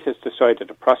state has decided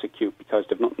to prosecute because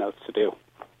they've nothing else to do.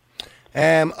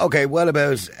 Okay, what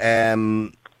about...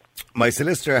 my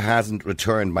solicitor hasn't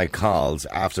returned my calls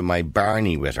after my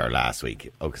Barney with her last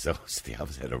week. Okay, so they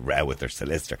obviously had a row with their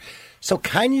solicitor. So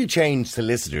can you change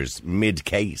solicitors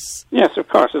mid-case? Yes, of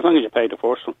course, as long as you pay the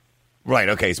first one. Right,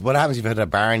 okay. So what happens if you've had a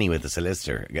Barney with the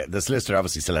solicitor? The solicitor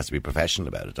obviously still has to be professional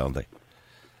about it, don't they?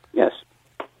 Yes.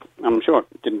 I'm sure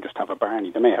it didn't just have a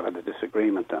Barney. They may have had a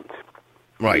disagreement and...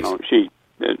 Right. You know, she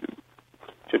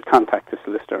should contact the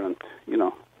solicitor and, you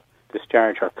know,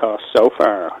 discharge her costs so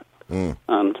far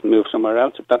and move somewhere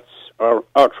else. If that's or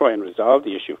try and resolve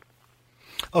the issue.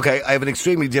 Okay, I have an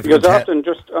extremely difficult...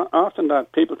 Because often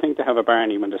that people think they have a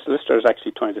Barney when the solicitor is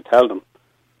actually trying to tell them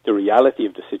the reality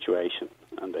of the situation,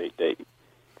 and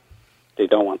they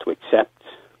don't want to accept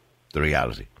the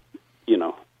reality. You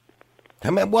know. I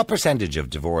mean, what percentage of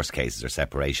divorce cases or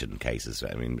separation cases?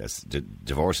 I mean,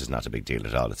 divorce is not a big deal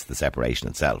at all. It's the separation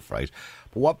itself, right?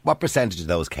 But what percentage of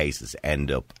those cases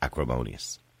end up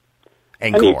acrimonious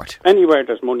in court? Anywhere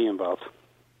there's money involved.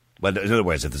 Well, in other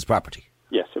words, if there's property.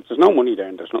 Yes, if there's no money there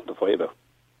and there's nothing to fight about.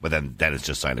 But then it's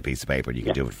just sign a piece of paper and you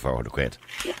can do it for 400 quid.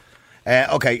 Yeah.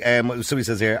 Okay, somebody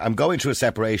says here, I'm going through a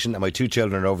separation and my 2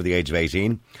 children are over the age of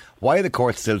 18. Why are the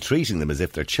courts still treating them as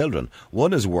if they're children?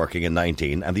 One is working at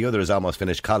 19 and the other has almost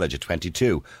finished college at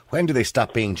 22. When do they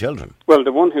stop being children? Well,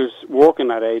 the one who's working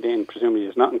at 18 presumably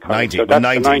is not in college. 19, so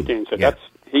that's 19, so that's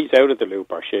he's out of the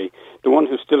loop, or she. The one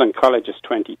who's still in college is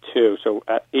 22, so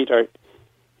either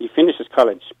he finishes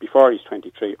college before he's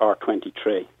 23 or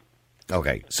 23.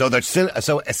 Okay, so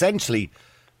essentially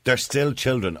they're still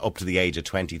children up to the age of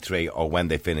 23 or when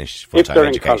they finish full-time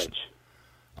education. If they're in college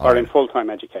or in full-time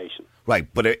education. Right,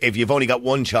 but if you've only got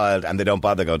one child and they don't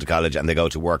bother going to college and they go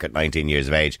to work at 19 years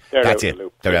of age, that's it.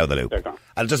 They're out of the loop. They're gone.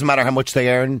 And it doesn't matter how much they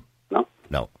earn? No.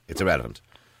 No, it's irrelevant.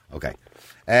 Okay.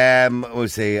 We'll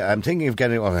see. I'm thinking of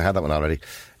getting... Oh, I had that one already.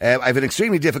 I have an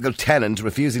extremely difficult tenant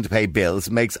refusing to pay bills,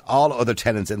 makes all other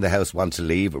tenants in the house want to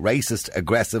leave, racist,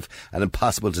 aggressive and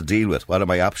impossible to deal with. What are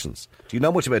my options? Do you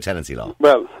know much about tenancy law?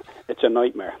 Well, it's a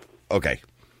nightmare. Okay.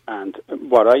 And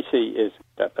what I see is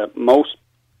that most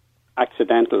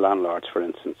accidental landlords, for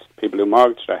instance, people who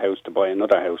mortgage their house to buy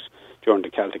another house during the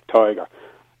Celtic Tiger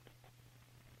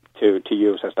to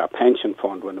use as their pension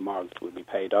fund when the mortgage will be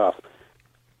paid off,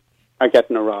 are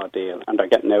getting a raw deal and they're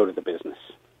getting out of the business.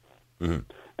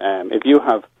 If you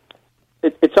have...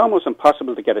 It's almost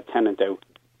impossible to get a tenant out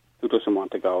who doesn't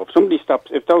want to go. If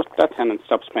that tenant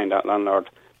stops paying that landlord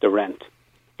the rent,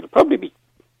 it'll probably be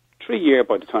 3 years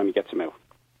by the time he gets him out.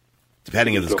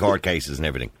 Depending on the court cases and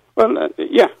everything. Well,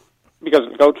 yeah, because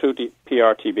it'll go through the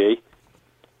PRTB.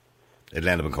 It'll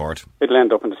end up in court. It'll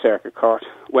end up in the circuit court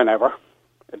whenever.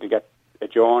 It'll get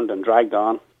adjourned and dragged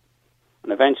on.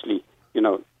 And eventually, you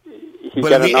know...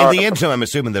 Well, in the interim, I'm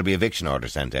assuming there'll be eviction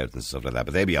orders sent out and stuff like that,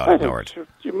 but they'll be all ignored.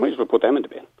 You might as well put them in the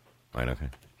bin. Right, okay.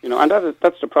 You know, and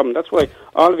that's the problem. That's why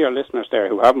all of your listeners there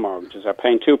who have mortgages are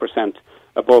paying 2%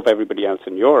 above everybody else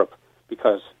in Europe,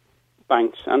 because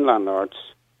banks and landlords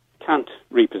can't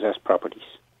repossess properties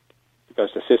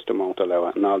because the system won't allow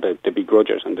it, and all the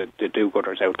begrudgers and the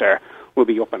do-gooders out there will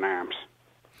be up in arms.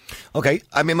 Okay,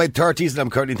 I'm in my 30s and I'm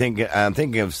currently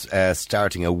thinking of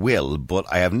starting a will, but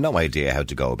I have no idea how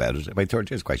to go about it. My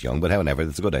 30s is quite young, but however,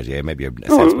 it's a good idea. Maybe you're a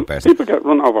sensible person. People get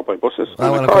run over by buses.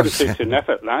 And according to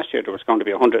NEFIT last year, there was going to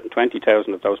be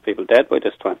 120,000 of those people dead by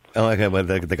this time. Oh, okay, well,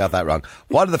 they got that wrong.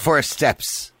 What are the first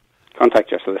steps?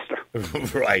 Contact your solicitor.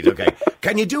 Right, okay.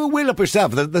 Can you do a will up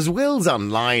yourself? There's wills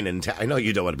online, and I know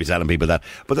you don't want to be telling people that,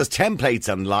 but there's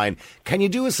templates online. Can you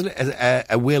do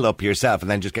a will up yourself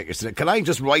and then just get your solicitor? Can I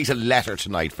just write a letter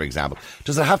tonight, for example?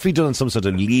 Does it have to be done in some sort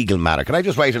of legal manner? Can I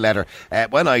just write a letter,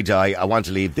 when I die, I want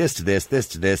to leave this to this, this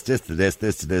to this, this to this,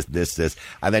 this to this, this to this,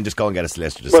 and then just go and get a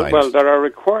solicitor to sign it? Well, there are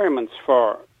requirements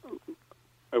for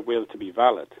a will to be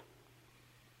valid.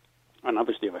 And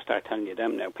obviously, if I start telling you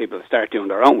them now, people will start doing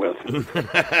their own wills.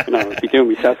 I'll be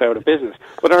doing myself out of business.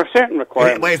 But there are certain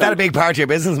requirements. Wait, is that a big part of your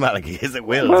business, Malachy? Is it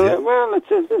wills? Well,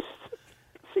 it's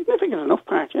significant enough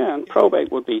part, yeah, and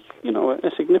probate would be,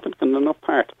 a significant enough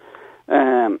part.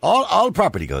 All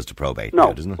property goes to probate no,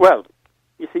 now, doesn't it? Well,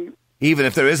 you see... Even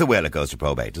if there is a will, it goes to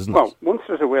probate, doesn't it? Well, once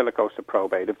there's a will, it goes to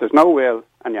probate. If there's no will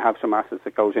and you have some assets,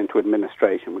 it goes into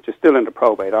administration, which is still in the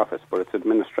probate office, but it's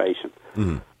administration.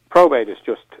 Mm-hmm. Probate is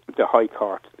just the High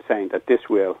Court saying that this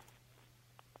will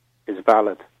is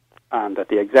valid and that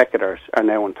the executors are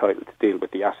now entitled to deal with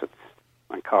the assets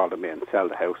and call them in, sell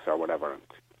the house or whatever, and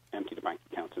empty the bank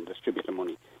accounts and distribute the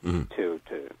money to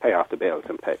pay off the bills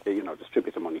and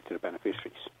distribute the money to the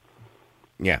beneficiaries.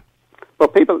 Yeah.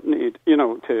 But people need,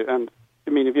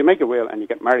 if you make a will and you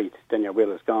get married, then your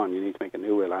will is gone. You need to make a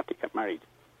new will after you get married.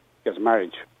 Because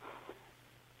marriage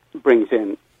brings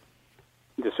in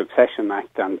the Succession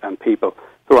Act and people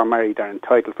who are married are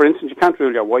entitled. For instance, you can't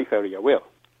rule your wife out of your will.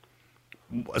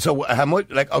 So how much,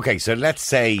 so let's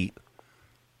say,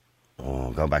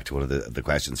 going back to one of the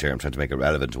questions here, I'm trying to make it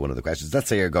relevant to one of the questions. Let's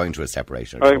say you're going through a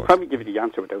separation. I'll probably give you the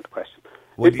answer without the question.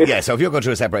 So if you're going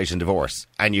through a separation divorce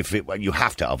and you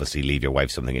have to obviously leave your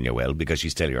wife something in your will because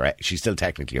she's still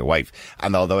technically your wife,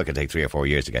 and although it can take 3 or 4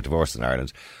 years to get divorced in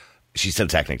Ireland, she's still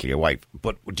technically your wife.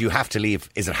 But do you have to leave?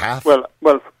 Is it half? Well,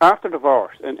 after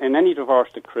divorce, in any divorce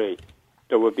decree,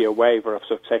 there would be a waiver of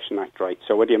Succession Act rights.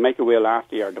 So whether you make a will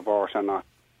after your divorce or not,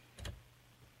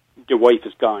 your wife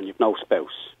is gone. You've no spouse,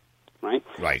 right?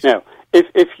 Right. Now,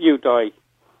 if you die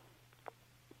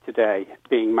today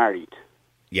being married.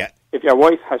 Yeah. If your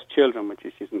wife has children, which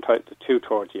is she's entitled to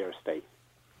 2/3 of your estate,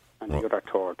 and the other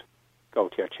third go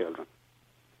to your children.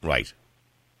 Right.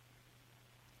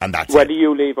 And that's whether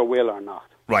you leave a will or not.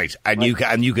 Right, and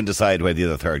right. You can decide where the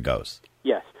other third goes.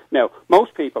 Yes. Now,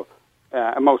 most people,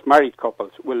 most married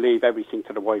couples, will leave everything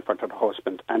to the wife or to the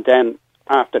husband, and then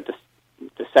after the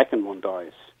second one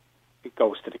dies, it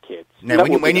goes to the kids. Now,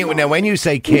 when you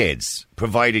say kids,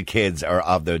 provided kids are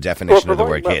of the definition of the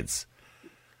word kids.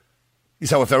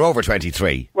 So if they're over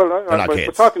 23, they're not kids.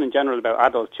 We're talking in general about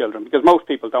adult children, because most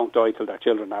people don't die till their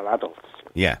children are adults.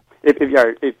 Yeah. If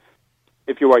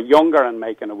you were younger and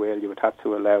making a will, you would have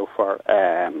to allow for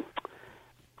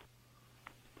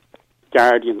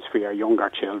guardians for your younger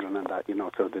children and that,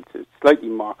 so it's slightly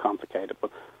more complicated. But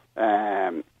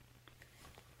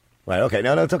right, okay,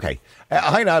 no, it's okay.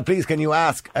 Hi, now, please, can you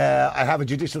ask? I have a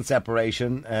judicial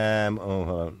separation. Hold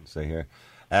on, say here.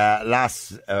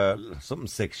 Last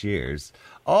 6 years,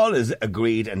 all is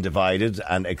agreed and divided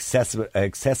and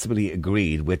accessibly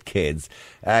agreed with kids.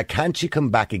 Can't she come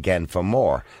back again for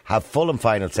more? Have full and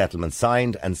final settlement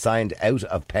signed and signed out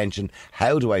of pension.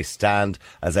 How do I stand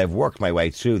as I've worked my way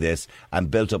through this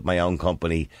and built up my own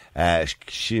company?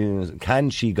 Can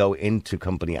she go into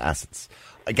company assets?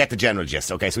 I get the general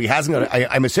gist. Okay, so he hasn't got.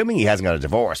 I'm assuming he hasn't got a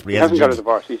divorce, but he hasn't got a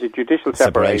divorce. He's a judicial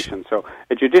separation. So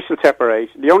a judicial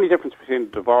separation. The only difference between a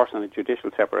divorce and a judicial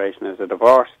separation is a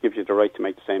divorce gives you the right to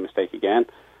make the same mistake again,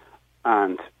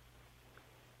 and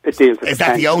it deals with. Is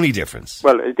that the only difference?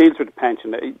 Well, it deals with the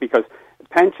pension because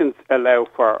pensions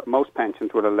most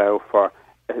pensions would allow for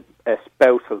a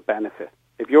spousal benefit.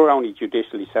 If you're only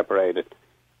judicially separated,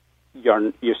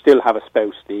 you still have a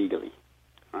spouse legally,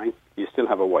 right? You still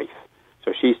have a wife.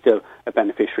 So she's still a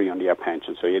beneficiary under your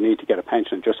pension. So you need to get a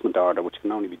pension adjustment order, which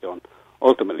can only be done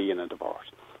ultimately in a divorce.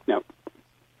 Now,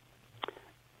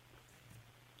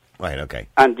 right, okay.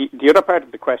 And the other part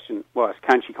of the question was,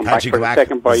 can she come back for the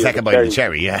second bite of the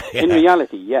cherry? Yeah. In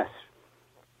reality, yes.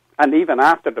 And even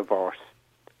after divorce,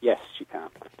 yes, she can.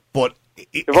 But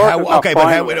in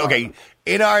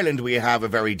Ireland we have a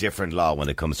very different law when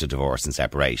it comes to divorce and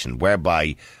separation,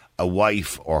 whereby a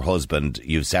wife or husband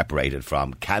you've separated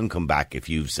from can come back if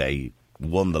you've, say,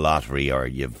 won the lottery or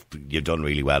you've done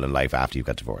really well in life after you've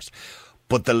got divorced.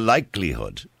 But the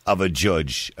likelihood of a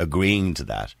judge agreeing to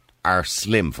that are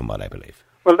slim, from what I believe.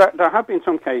 Well, there have been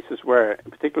some cases where,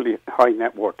 particularly high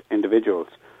net worth individuals,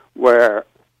 where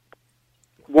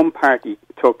one party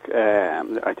took,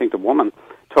 I think the woman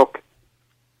took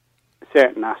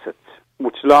certain assets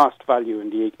which lost value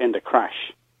in the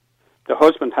crash. The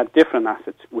husband had different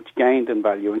assets which gained in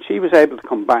value, and she was able to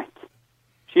come back.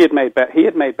 He had made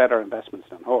better investments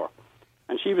than her,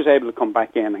 and she was able to come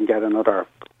back in and get another.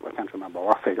 I can't remember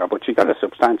what figure, but she got a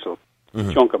substantial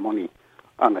chunk of money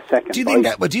on the second. Do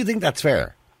you think that's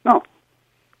fair? No.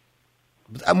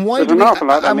 And why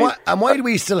do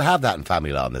we still have that in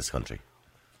family law in this country?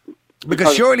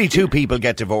 Because surely two people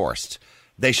get divorced.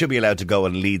 they should be allowed to go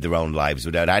and lead their own lives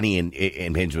without any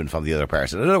impingement from the other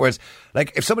person. In other words,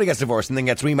 like if somebody gets divorced and then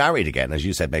gets remarried again, as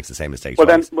you said, makes the same mistakes. Well,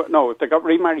 then, no, if they got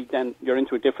remarried, then you're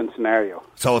into a different scenario.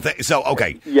 So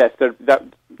okay. Yes.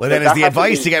 Well, then is the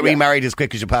advice to get remarried as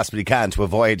quick as you possibly can to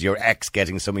avoid your ex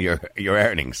getting some of your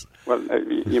earnings? Well,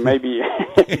 you may be,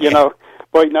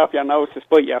 biting off your nose to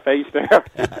spite your face there.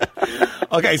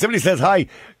 Okay, somebody says, hi,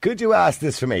 could you ask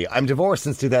this for me? I'm divorced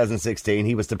since 2016.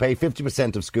 He was to pay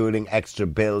 50% of schooling, extra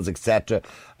bills, etc.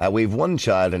 We've one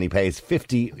child and he pays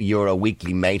 €50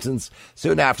 weekly maintenance.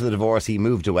 Soon after the divorce, he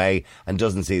moved away and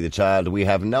doesn't see the child. We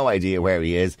have no idea where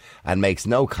he is and makes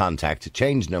no contact,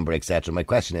 change number, etc. My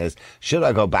question is, should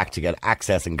I go back to get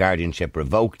access and guardianship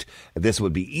revoked? This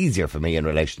would be easier for me in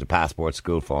relation to passport,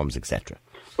 school forms, etc.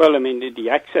 Well, I mean, the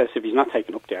access, if he's not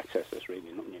taking up the access, there's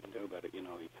really nothing you can do about it. You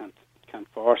can't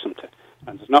force him to.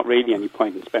 And there's not really any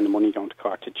point in spending money going to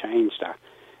court to change that.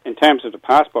 In terms of the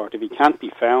passport, if he can't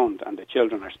be found and the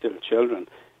children are still children,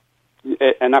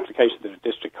 an application to the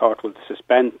district court will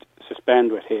suspend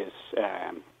with his...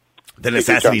 the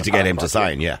necessity to get him to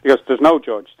sign, yeah. Because there's no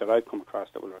judge that I've come across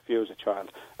that will refuse a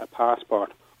child a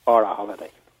passport or a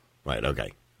holiday. Right,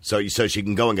 okay. So she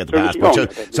can go and get the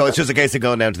passport. So it's just a case of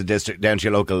going down to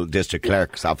your local district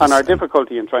clerk's office. And our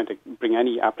difficulty in trying to bring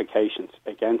any applications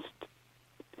against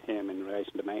him in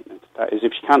relation to maintenance, that is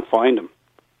if she can't find him.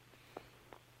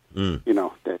 And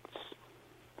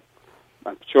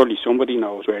surely somebody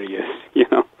knows where he is,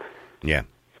 Yeah.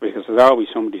 Because there's always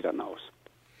somebody that knows.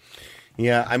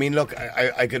 Yeah, I mean, look,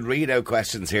 I could read out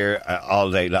questions here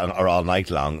all day long or all night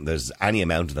long. There's any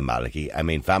amount of them, Malachy. I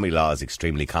mean, family law is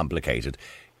extremely complicated.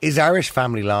 Is Irish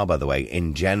family law, by the way,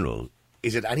 in general,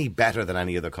 is it any better than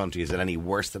any other country? Is it any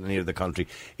worse than any other country?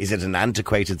 Is it an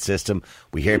antiquated system?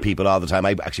 We hear people all the time.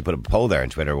 I actually put a poll there on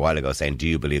Twitter a while ago saying, do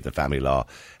you believe that family law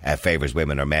favours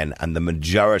women or men? And the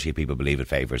majority of people believe it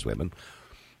favours women.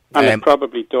 And it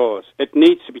probably does. It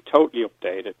needs to be totally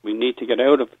updated. We need to get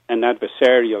out of an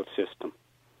adversarial system.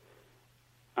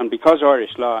 And because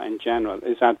Irish law in general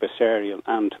is adversarial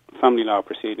and family law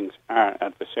proceedings are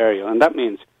adversarial, and that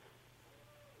means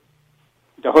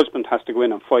the husband has to go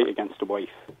in and fight against the wife.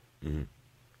 Mm-hmm.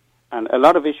 And a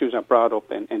lot of issues are brought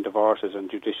up in divorces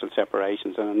and judicial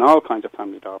separations and in all kinds of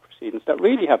family law proceedings that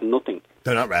really have nothing...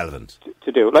 They're not relevant.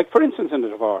 ...to do. Like, for instance, in a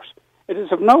divorce, it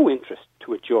is of no interest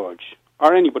to a judge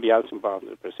or anybody else involved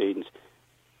in the proceedings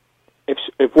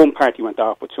if one party went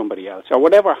off with somebody else or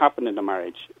whatever happened in the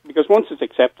marriage, because once it's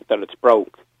accepted that it's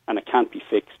broke and it can't be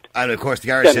fixed... And, of course,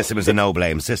 the Irish system is a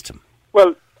no-blame system.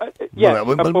 Well... yeah,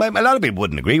 well, a lot of people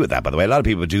wouldn't agree with that, by the way. A lot of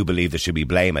people do believe there should be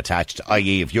blame attached,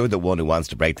 i.e. if you're the one who wants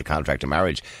to break the contract of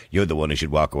marriage, you're the one who should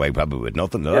walk away probably with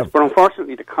nothing. Yes, but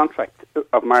unfortunately the contract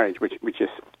of marriage, which is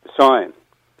signed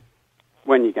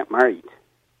when you get married,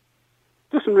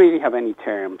 doesn't really have any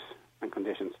terms and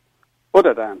conditions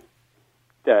other than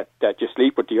that you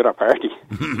sleep with the other party.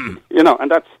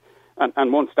 And that's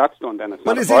and once that's done, then it's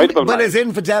not avoidable. But is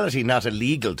infidelity not a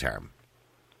legal term?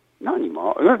 Not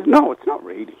anymore. No, it's not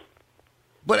really.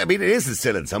 But, I mean, it is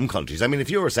still in some countries. I mean, if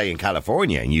you were, say, in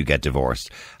California and you get divorced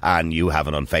and you have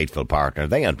an unfaithful partner,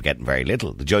 they aren't getting very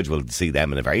little. The judge will see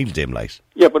them in a very dim light.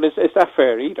 Yeah, but is that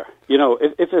fair either?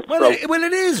 If it's... Well,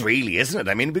 it is really, isn't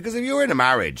it? I mean, because if you're in a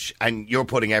marriage and you're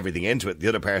putting everything into it, the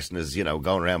other person is,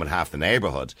 going around with half the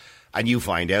neighbourhood, and you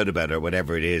find out about it or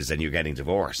whatever it is and you're getting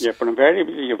divorced. Yeah, but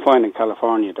invariably you find in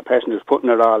California the person who's putting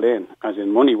it all in, as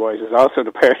in money-wise, is also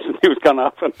the person who's gone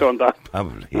off and done that.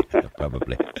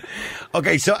 Probably.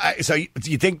 Okay, so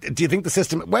do you think the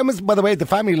system... When was, by the way, the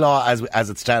family law as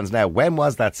it stands now, when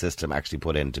was that system actually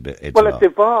put into Well, law? It's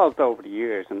evolved over the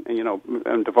years, and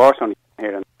divorce only came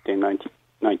here in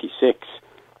 1996,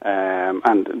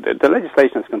 and the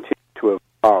legislation has continued to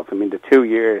evolve. I mean, the 2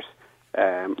 years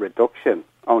reduction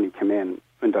only came in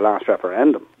the last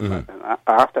referendum. Mm-hmm.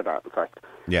 After that, in fact.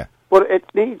 Yeah. But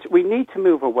we need to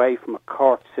move away from a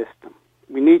court system.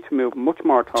 We need to move much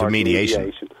more towards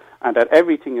mediation, and that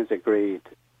everything is agreed,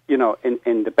 in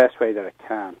the best way that it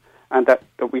can, and that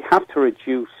we have to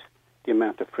reduce the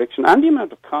amount of friction and the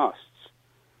amount of costs.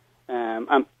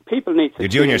 And people need to... You're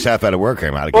doing yourself out of work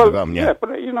here, Malachy. Well, yeah, but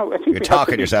I think you're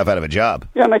talking yourself out of a job.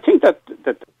 Yeah, and I think that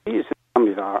these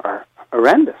families are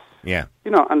horrendous. Yeah.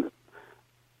 And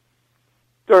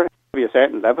there be a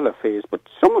certain level of fees, but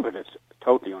some of it is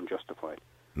totally unjustified.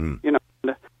 Mm.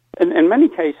 In many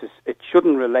cases, it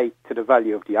shouldn't relate to the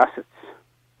value of the assets.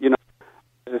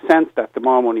 There's a sense that the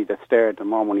more money that's there, the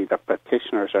more money that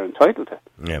practitioners are entitled to.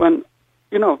 Yeah. When,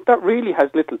 that really has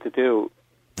little to do...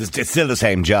 It's still the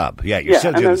same job. Yeah, you're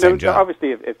still doing the same job.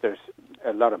 Obviously, if there's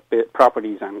a lot of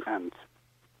properties and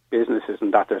businesses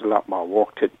and that, there's a lot more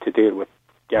work to deal with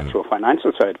the actual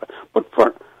financial side of it. But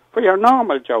for your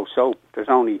normal Joe Soap, there's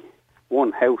only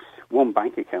one house, one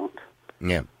bank account.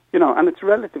 Yeah. You know, and it's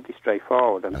relatively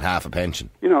straightforward. And half a pension.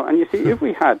 You know, and you see, if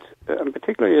we had, and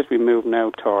particularly as we move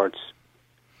now towards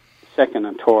second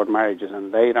and third marriages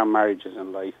and later marriages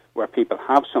in life, where people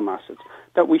have some assets,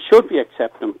 that we should be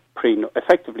accepting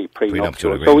effectively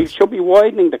prenuptial. So we should be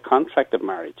widening the contract of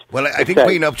marriage. Well, I think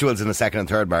prenuptials in the second and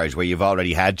third marriage, where you've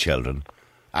already had children,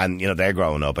 and, you know, they're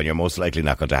growing up and you're most likely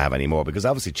not going to have any more, because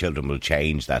obviously children will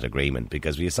change that agreement,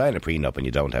 because when you sign a prenup and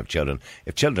you don't have children,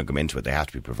 if children come into it, they have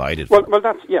to be provided for. Well,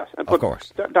 that's, yes. Of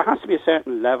course. There has to be a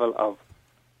certain level of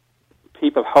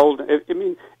people holding...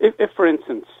 If for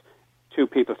instance, two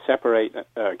people separate,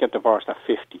 get divorced at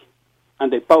 50,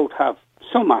 and they both have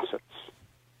some assets,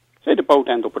 say they both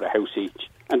end up with a house each,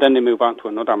 and then they move on to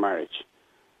another marriage,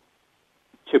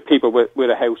 to people with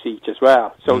a house each as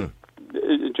well. So...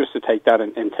 just to take that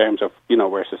in terms of, you know,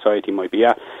 where society might be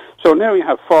at. So now you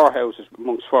have 4 houses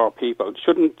amongst 4 people.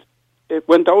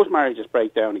 When those marriages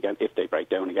break down again, if they break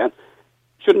down again,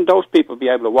 shouldn't those people be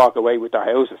able to walk away with their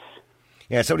houses?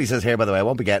 Yeah, somebody says here, by the way, I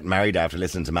won't be getting married after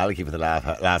listening to Malachy for the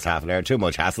last half an hour. Too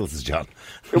much hassle, says John.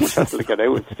 Too much hassle to get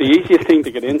out. It's the easiest thing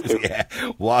to get into. Yeah,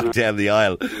 walk down the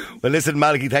aisle. Well, listen,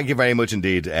 Malachy, thank you very much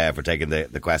indeed for taking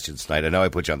the questions tonight. I know I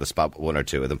put you on the spot with 1 or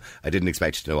 2 of them. I didn't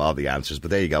expect you to know all the answers,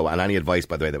 but there you go. And any advice,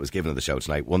 by the way, that was given on the show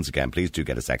tonight, once again, please do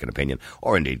get a second opinion,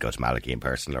 or indeed go to Malachy in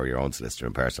person or your own solicitor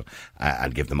in person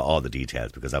and give them all the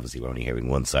details, because obviously we're only hearing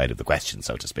one side of the question,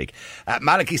 so to speak.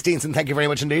 Malachy Steenson, thank you very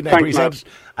much indeed. I appreciate it.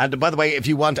 And by the way, if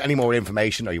you want any more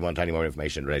information, or you want any more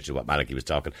information in relation to what Malachy was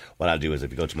talking, what I'll do is, if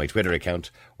you go to my Twitter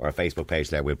account or a Facebook page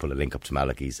there, we'll put a link up to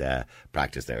Malachy's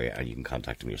practice there, and you can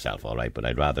contact him yourself, all right? But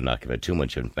I'd rather not give out too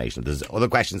much information. There's other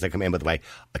questions that come in, by the way.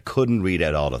 I couldn't read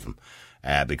out all of them,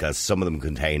 because some of them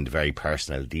contained very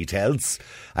personal details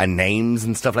and names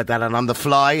and stuff like that, and on the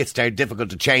fly it's very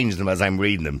difficult to change them as I'm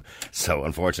reading them. So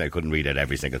unfortunately I couldn't read out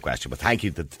every single question, but thank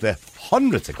you to the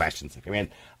hundreds of questions that came in,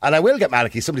 and I will get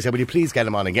Malachy. Somebody said, will you please get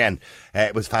him on again?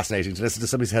 It was fascinating to listen to.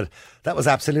 Somebody said that was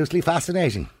absolutely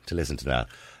fascinating to listen to that.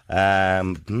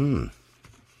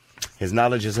 His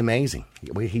knowledge is amazing.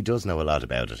 He does know a lot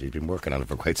about it. He's been working on it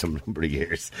for quite some number of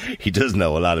years. He does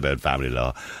know a lot about family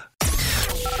law.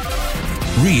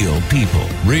 Real people,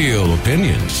 real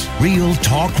opinions, real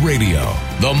talk radio.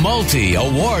 The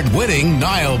multi-award-winning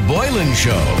Niall Boylan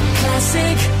Show.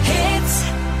 Classic hit.